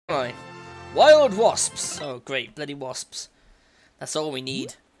Right. Wild wasps. Oh, great. Bloody wasps. That's all we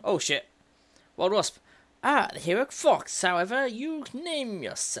need. Oh, shit. Wild wasp. Ah, the heroic fox. However, you name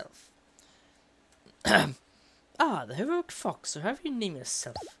yourself. Ah, the heroic fox. Or however you name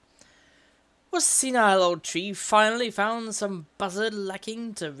yourself. Was senile old tree finally found some buzzard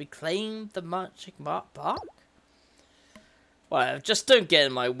lacking to reclaim the magic bark? Well, just don't get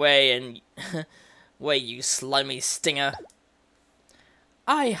in my way and... way, you slimy stinger.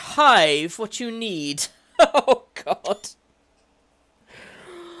 I hive what you need. Oh, God.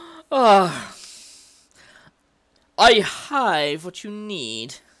 Ah. I hive what you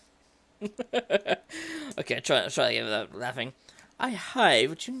need. Okay, try again without laughing. I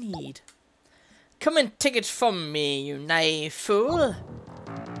hive what you need. Come and take it from me, you naive fool.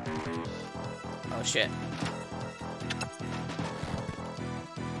 Oh, shit.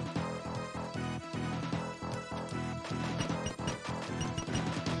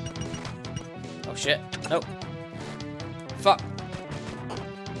 Oh, shit. Nope. Fuck.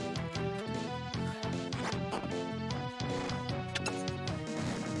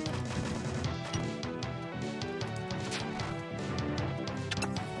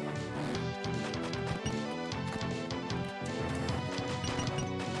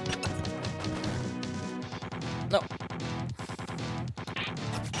 No.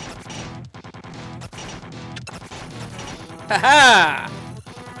 Ha-ha!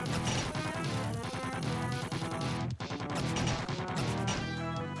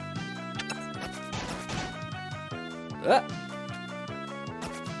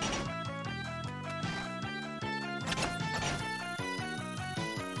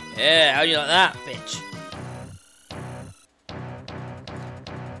 Yeah, how do you like that, bitch?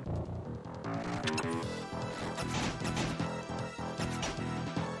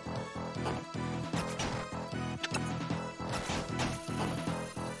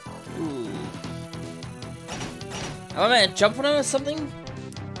 Ooh. Am I meant to jump on him or something?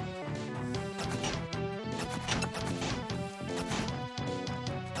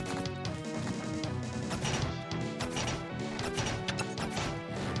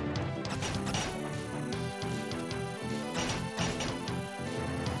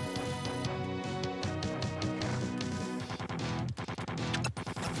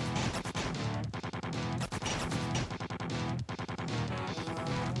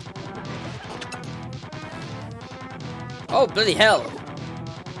 Oh, bloody hell.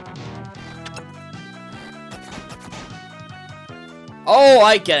 Oh,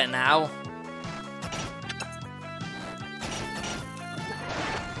 I get it now.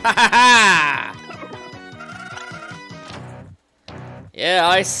 Ha ha ha! Yeah,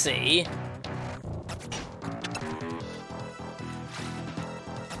 I see.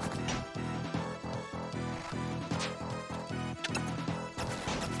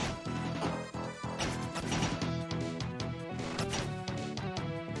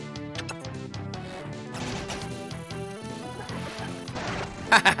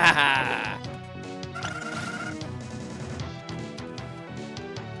 Ha ha ha!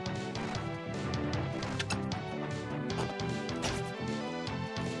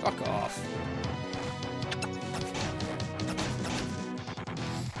 Fuck off.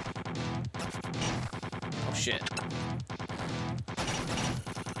 Oh shit.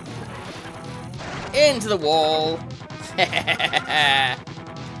 Into the wall.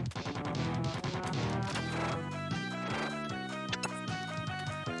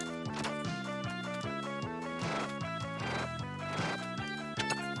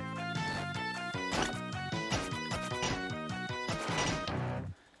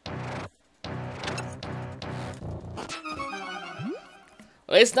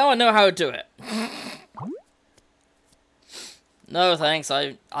 At least now I know how to do it. No thanks,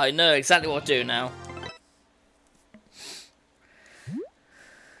 I know exactly what to do now.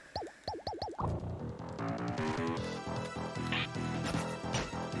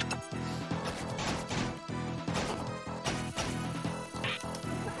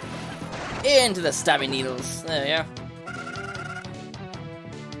 Into the stabby needles. There we go.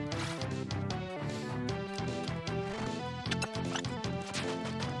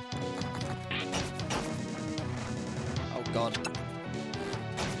 Oh god.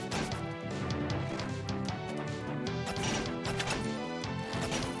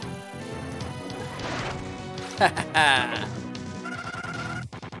 Ha ha ha.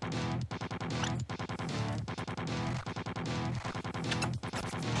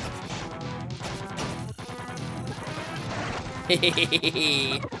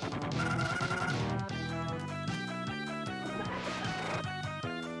 Hehehehe.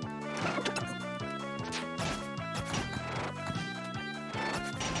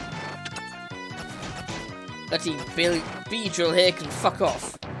 Bloody Beedrill here can fuck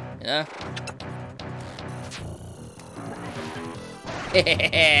off. You know?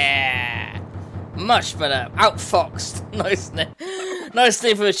 Much better. Outfoxed. Nice name. Nice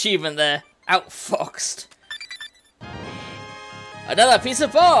name for achievement there. Outfoxed. Another piece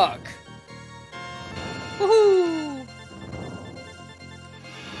of bark. Woohoo!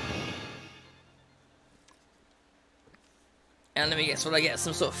 And let me guess, will I get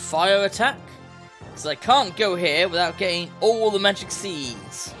some sort of fire attack? Because I can't go here without getting all the magic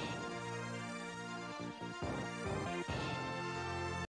seeds.